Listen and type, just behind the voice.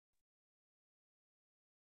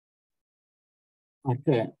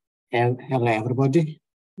Okay. Hello, everybody.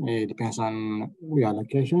 It depends on your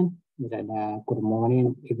location. Good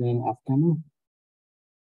morning, evening, afternoon.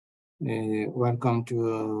 Welcome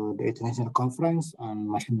to the International Conference on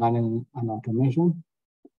Machine Learning and Automation.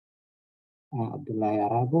 I'm Abdullahi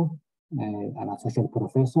Arabo, an associate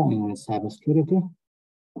professor in cybersecurity.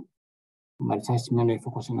 My research mainly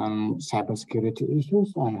focusing on cybersecurity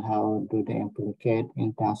issues and how do they implicate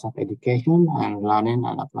in terms of education and learning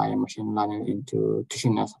and applying machine learning into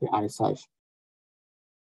teaching and research.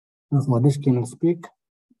 So for this keynote speak,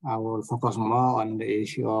 I will focus more on the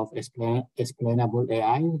issue of explainable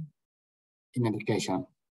AI in education.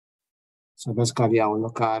 So basically, I will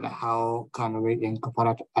look at how can we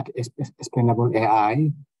incorporate explainable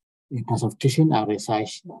AI in terms of teaching and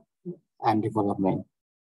research and development.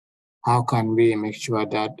 How can we make sure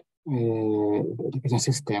that the education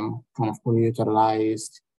system can fully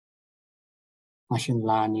utilize machine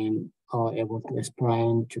learning or able to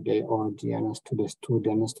explain to the audience, to the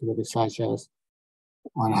students, to the researchers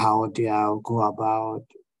on how they go about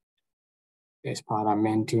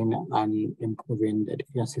experimenting and improving the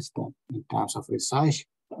education system in terms of research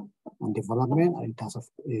and development, and in terms of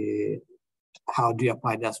how do you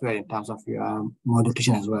apply that as well in terms of your model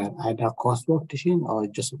teaching as well, either coursework teaching or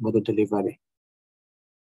just model delivery.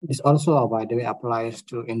 This also, by the way, applies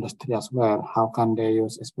to industry as well. How can they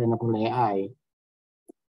use explainable AI,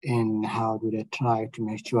 and how do they try to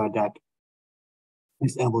make sure that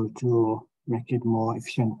it's able to make it more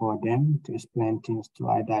efficient for them to explain things to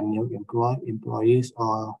either new employees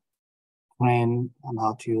or train on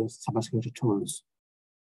how to use cybersecurity tools.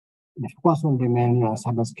 And of course, will remain on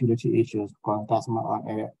cybersecurity issues because that's my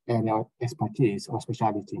area of expertise or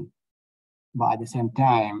specialty. But at the same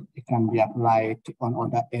time, it can be applied on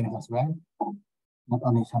other areas as well, not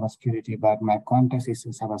only cybersecurity, but my context is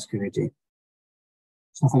in cybersecurity.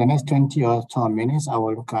 So for the next 20 or so minutes, I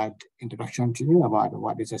will look at introduction to you about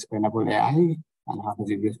what is explainable AI and how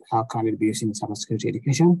can it be used in cybersecurity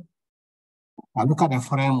education. I'll look at the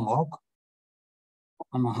framework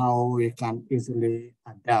on how we can easily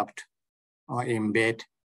adapt or embed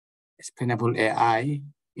explainable AI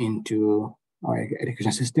into our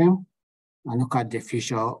education system. I'll look at the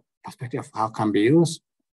future perspective of how it can be used.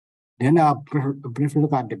 Then I'll briefly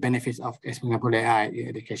look at the benefits of explainable AI in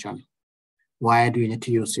education. Why do we need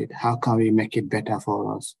to use it? How can we make it better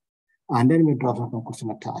for us? And then we draw some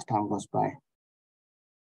conclusion as time goes by.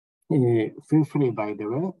 Feel free, by the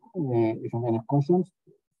way, if you have any questions,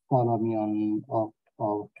 follow me on or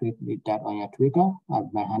tweet that on your Twitter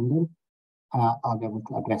at my handle. I'll be able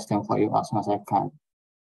to address them for you as soon as I can.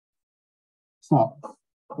 So,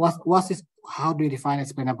 how do you define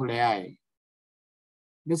explainable AI?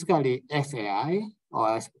 Basically, XAI,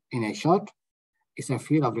 or in a short, is a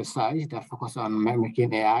field of research that focuses on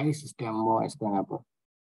making AI system more explainable.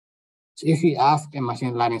 So if you ask a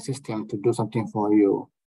machine learning system to do something for you,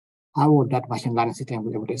 how would that machine learning system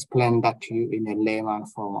be able to explain that to you in a layman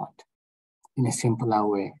format, in a simpler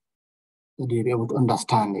way, so you'll be able to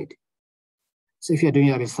understand it? So if you're doing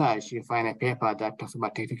your research, you find a paper that talks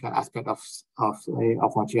about technical aspect of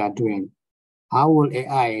what you are doing. How will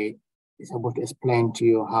AI is able to explain to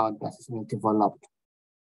you how that system is developed,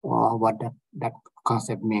 or what that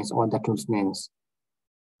concept means, or what that tools means?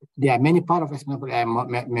 There are many parts of explainable AI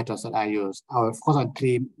methods that I use. I will focus on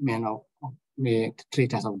three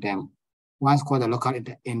types of them. One is called the local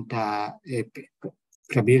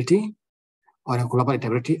interpretability, or the global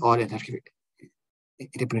interpretability, or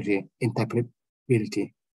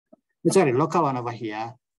interpretability. This is the local one over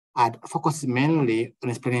here. I focus mainly on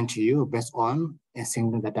explaining to you based on a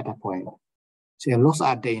single data point. So it looks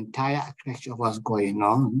at the entire architecture of what's going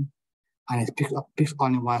on, and it picks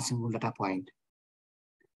only one single data point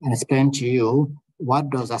and explain to you what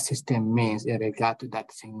does that system means in regard to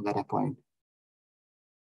that single data point.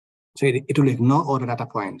 So it will ignore all the data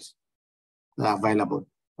points that are available.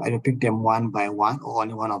 But it pick them one by one, or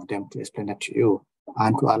only one of them to explain that to you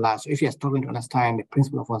and to allow. So if you're struggling to understand the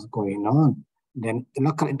principle of what's going on, then the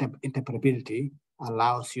local interpretability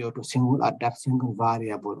allows you to single out that single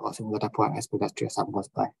variable or single data point as well as to your sample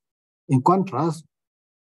by. In contrast,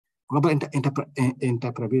 global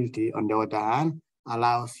interpretability, on the other hand,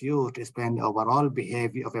 allows you to explain the overall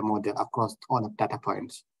behavior of a model across all the data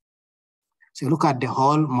points. So look at the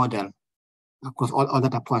whole model across all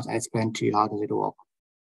data points and explain to you how does it work.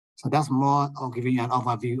 So that's more of giving you an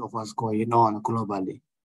overview of what's going on globally.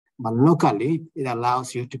 But locally, it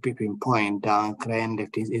allows you to pinpoint down, crane the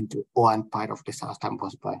things into one part of the system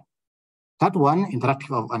goes by. That one,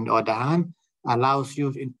 interactive, on the other hand, allows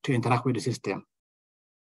you to interact with the system.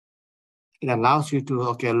 It allows you to,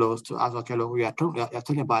 look, we are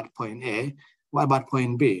talking about point A. What about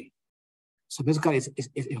point B? So basically,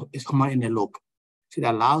 it's command in a loop. So it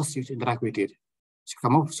allows you to interact with it. So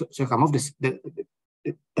you can move the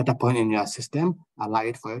data point in your system, allow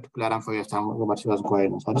it for you to play around for yourself what's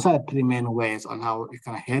going on. So those are the three main ways on how it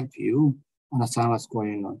can help you understand what's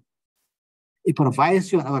going on. It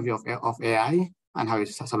provides you an overview of AI and how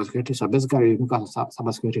it's cybersecurity. So basically, you look at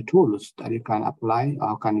cybersecurity tools that you can apply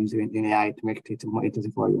or can use in AI to make it more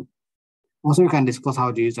easy for you. Also, you can discuss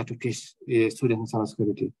how to use that to teach students in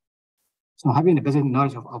cybersecurity. So having the basic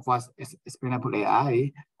knowledge of what's explainable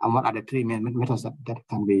AI and what are the three main methods that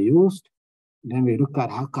can be used, then we look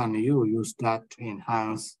at how can you use that to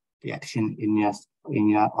enhance the action in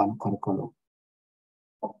your own curriculum.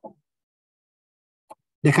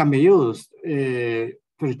 They can be used to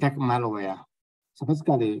detect malware. So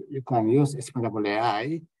basically, you can use explainable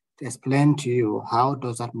AI to explain to you how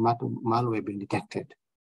does that malware be detected.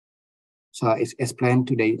 So it's explained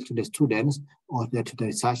to the students or to the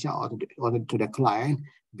researcher or to the client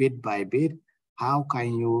bit by bit. How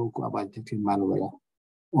can you go about detecting malware?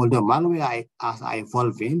 Although malware are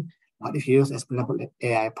evolving, but if you use explainable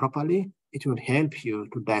AI properly, it will help you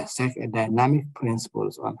to dissect a dynamic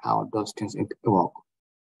principles on how those things work.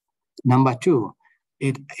 Number two,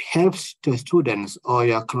 it helps the students or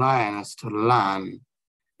your clients to learn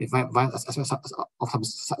the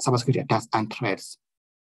cybersecurity attacks and threats.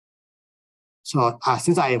 So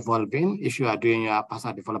since are evolving, if you are doing your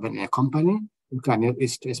personal development in a company, you can use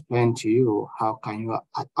it to explain to you how can you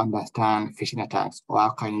understand phishing attacks, or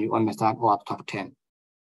how can you understand OWASP top 10.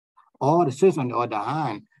 Or the students, on the other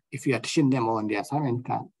hand, if you are teaching them on the assignment,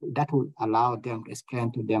 that will allow them to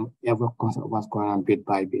explain to them every concept of what's going on bit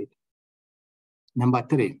by bit. Number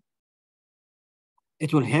three,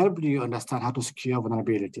 it will help you understand how to secure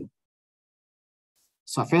vulnerability.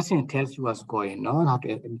 So first thing, it tells you what's going on, how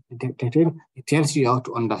to detect it. It tells you how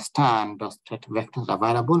to understand those threat vectors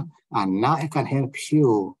available, and now it can help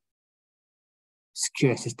you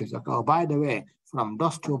secure systems. Okay, oh, by the way, from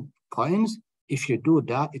those 2 points, if you do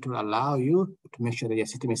that, it will allow you to make sure that your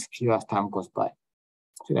system is secure as time goes by.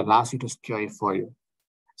 So it allows you to secure it for you.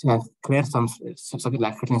 So it creates something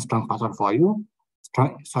like creating a strong password for you,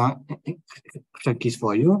 strong keys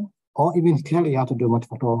for you, or even tell you how to do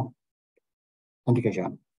multi-factor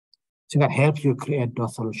authentication. So it can help you create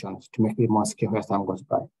those solutions to make it more secure as time goes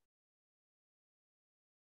by.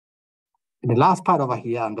 In the last part over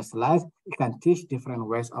here on the slide, it can teach different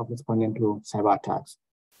ways of responding to cyber attacks.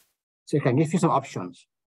 So it can give you some options.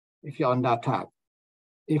 If you're under attack,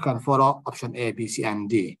 you can follow option A, B, C, and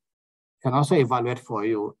D. It can also evaluate for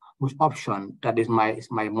you which option that is my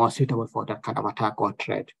most suitable for that kind of attack or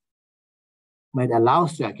threat. But it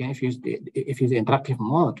allows you, again, if you use the interactive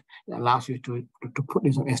mode, it allows you to put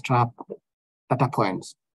in some extra data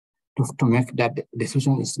points to make that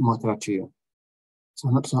decision is more clear to you. So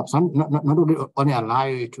not only allow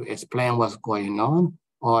you to explain what's going on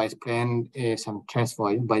or explain some threats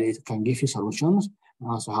for you, but it can give you solutions and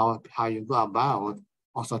also how you go about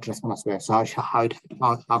also to respond as well. So how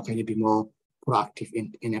can you be more proactive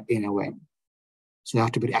in a way? So you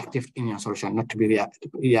have to be active in your solution, not to be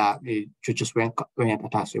reactive. Yeah, just when it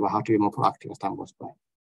attacks you, how to be more proactive as time goes by.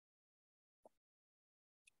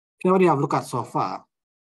 What you have looked at so far,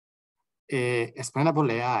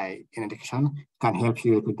 explainable AI in education can help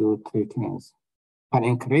you to do 3 things. Can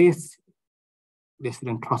increase the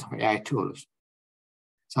student trust of AI tools.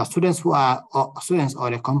 So students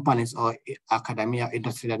or the companies or academia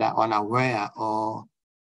industry that are unaware or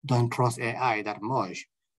don't trust AI that much,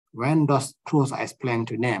 when those tools are explained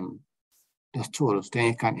to them, those tools, then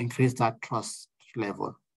you can increase that trust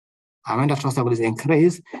level. And when the trust level is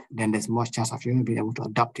increased, then there's more chance of you being able to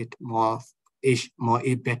adopt it more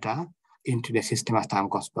better into the system as time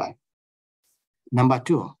goes by. Number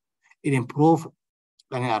 2, it improves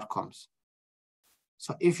learning outcomes.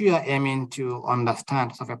 So if you are aiming to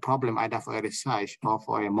understand a problem either for a research or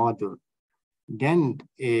for a module, then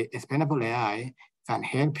explainable AI can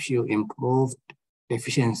help you improve the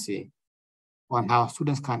efficiency on how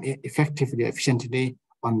students can effectively, efficiently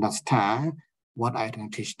understand what I can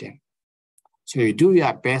teach them. So you do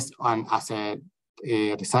your best as a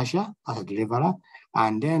researcher, as a deliverer,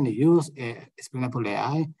 and then use explainable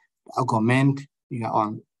AI to augment your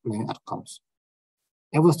own learning outcomes.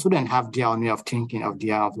 Every student have their own way of thinking, of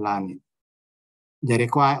their of learning. They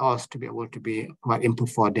require us to be able to provide input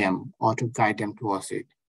for them or to guide them towards it.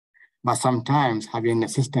 But sometimes having a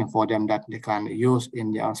system for them that they can use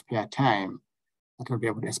in their own spare time, that will be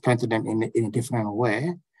able to explain to them in a different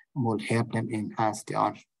way, will help them enhance their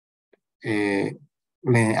own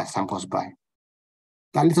learning as time goes by.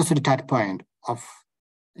 That leads us to the third point of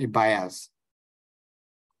a bias.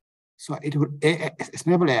 So it would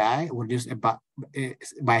explainable AI would use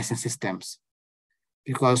biasing systems,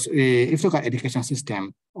 because if you look at education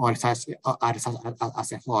system or research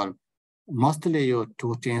as a whole, mostly you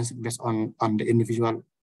do things based on the individual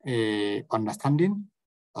understanding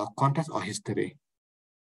or context or history.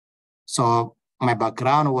 So my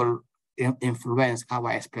background will influence how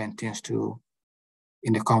I explain things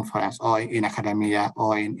in the conference or in academia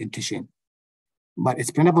or in teaching. But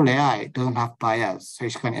explainable AI doesn't have bias, so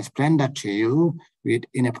it can explain that to you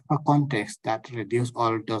in a proper context that reduce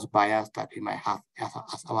all those bias that we might have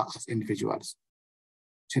as individuals.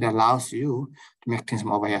 So it allows you to make things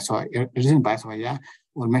more aware. So reducing bias over here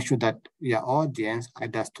will make sure that your audience,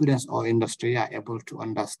 either students or industry, are able to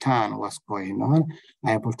understand what's going on,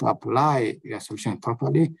 are able to apply your solution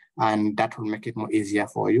properly, and that will make it more easier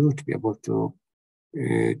for you to be able to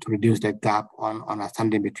reduce the gap on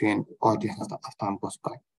understanding between audiences as time goes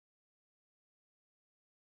by.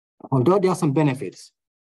 Although there are some benefits,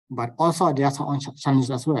 but also there are some challenges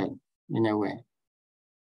as well, in a way.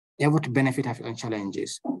 Able to benefit have your own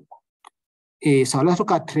challenges. So let's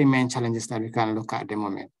look at three main challenges that we can look at the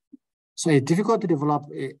moment. So it's difficult to develop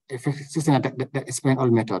a effective system that explains all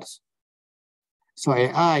methods. So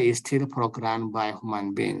AI is still programmed by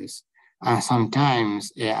human beings. And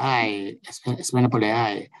sometimes AI, explainable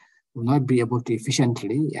AI, will not be able to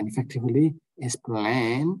efficiently and effectively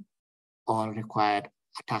explain all required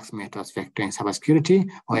attacks methods vector in cybersecurity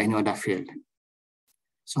or any other field.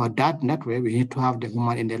 So that way, we need to have the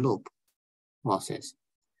human in the loop process.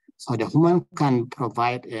 So the human can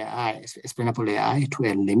provide AI, explainable AI to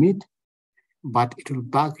a limit, but it will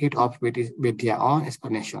back it up with their own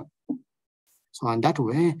explanation. So in that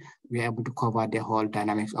way, we are able to cover the whole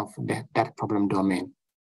dynamics of that problem domain.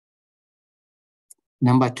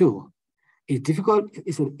 Number two, it's difficult,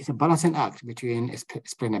 it's a balancing act between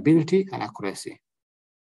explainability and accuracy.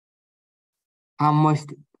 How much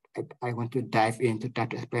I want to dive into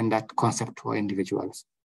that to explain that concept for individuals?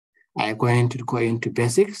 I'm going to go into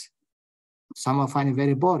basics. Some will find it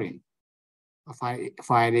very boring.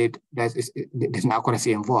 Find it there's an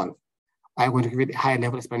accuracy involved. I'm going to give it a high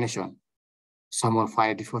level explanation. Some will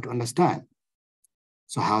find it difficult to understand.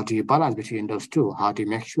 So how do you balance between those two? How do you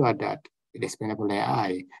make sure that the explainable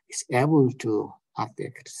AI is able to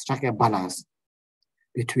strike a balance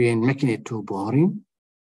between making it too boring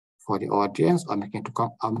for the audience or making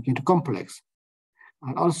it too complex?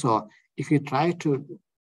 And also, if you try to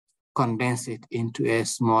condense it into a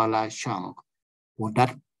smaller chunk, would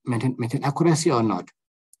that maintain accuracy or not?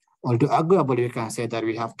 Although arguably, we can say that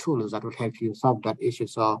we have tools that will help you solve that issue.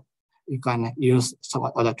 So you can use some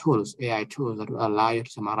other tools, AI tools, that will allow you to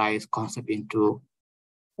summarize concept into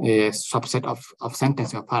a subset of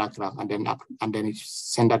sentence or paragraph, and then you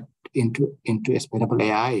send that into explainable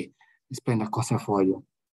AI, explain the concept for you.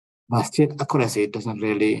 But still, accuracy doesn't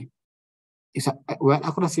really.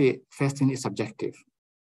 Accuracy first thing is subjective,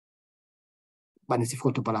 but it's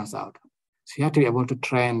difficult to balance out. So you have to be able to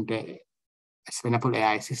train the explainable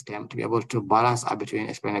AI system to be able to balance out between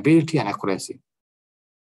explainability and accuracy.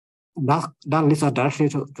 That leads us directly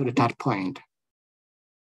to the third point.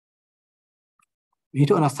 We need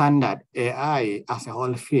to understand that AI as a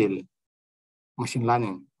whole field, machine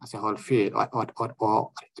learning as a whole field, or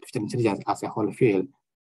artificial intelligence as a whole field,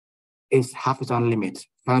 has its own limits.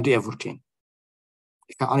 It cannot do everything.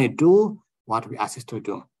 It can only do what we ask it to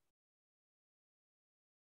do.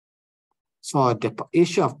 So the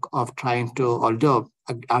issue of trying to, although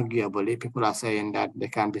arguably people are saying that they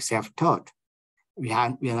can be self-taught, we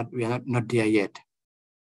are not there yet.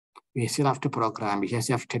 We still have to program. We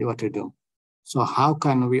still have to tell you what to do. So how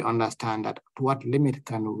can we understand that? To what limit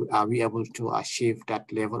are we able to achieve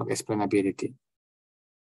that level of explainability?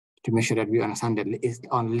 To make sure that we understand its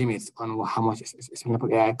own limits on how much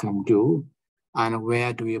explainable AI can do, and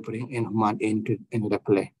where do we bring in human into the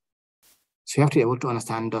play? So you have to be able to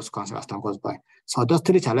understand those concepts as time goes by. So those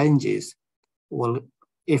three challenges will,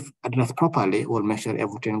 if addressed properly, will make sure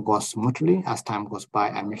everything goes smoothly as time goes by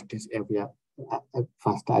and make this area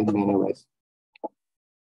faster in many ways.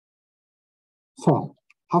 So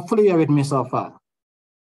hopefully you are with me so far.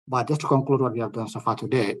 But just to conclude what we have done so far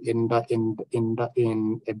today in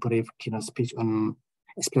a brief keynote speech on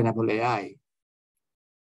explainable AI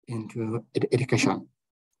into education.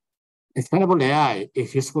 Explainable AI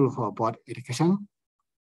is useful for both education,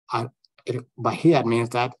 but here it means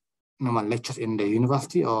that normal lectures in the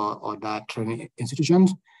university or the training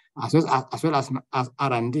institutions, as well as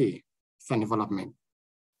R&D for development.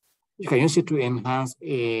 You can use it to enhance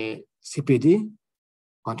a CPD,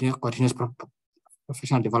 continuous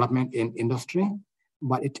professional development in industry,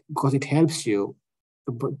 but because it helps you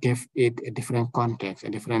to give it a different context, a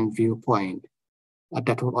different viewpoint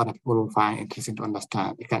that what other people will find interesting to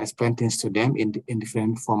understand. You can explain things to them in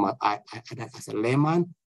different format, either as a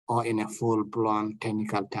layman or in a full-blown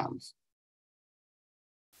technical terms.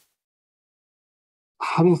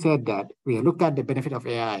 Having said that, we look at the benefit of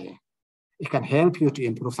AI. It can help you to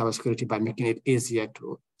improve cybersecurity by making it easier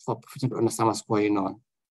for professionals to understand what's going on.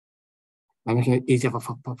 By making it easier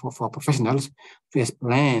for professionals to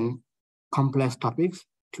explain complex topics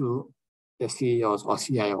to the CEOs or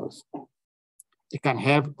CIOs. It can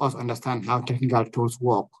help us understand how technical tools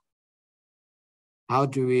work. How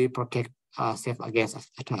do we protect ourselves against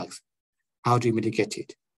attacks? How do we mitigate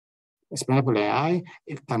it? Explainable AI,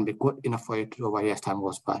 it can be good enough for you to do over as time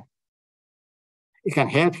goes by. It can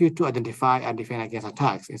help you to identify and defend against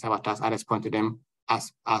attacks in cyber attacks and respond to them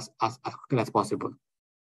as quickly as possible.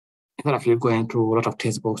 Instead of you going through a lot of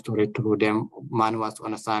textbooks to read through them, manuals to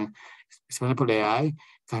understand, explainable AI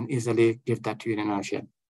can easily give that to you in a nutshell.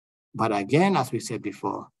 But again, as we said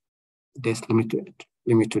before, there's limit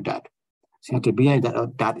to that. So you have to be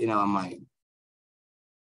that in our mind.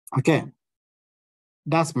 Okay,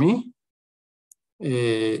 that's me.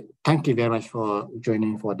 Thank you very much for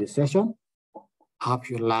joining for this session. Hope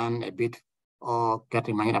you learn a bit or get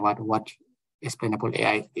reminded about what explainable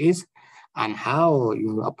AI is and how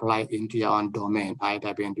you apply it into your own domain,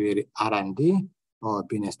 either being doing R&D or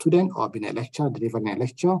being a student or being a lecturer, delivering a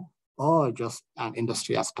lecture, or just an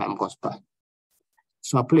industry as time goes by.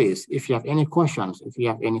 So please, if you have any questions, if you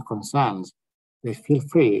have any concerns, please feel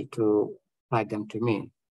free to write them to me,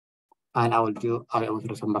 and I will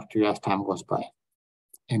respond back to you as time goes by.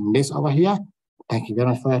 And this over here, thank you very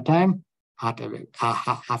much for your time. Have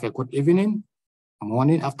a good evening,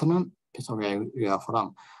 morning, afternoon, that's where you are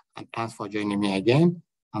from. And thanks for joining me again.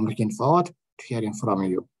 I'm looking forward to hearing from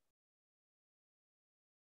you.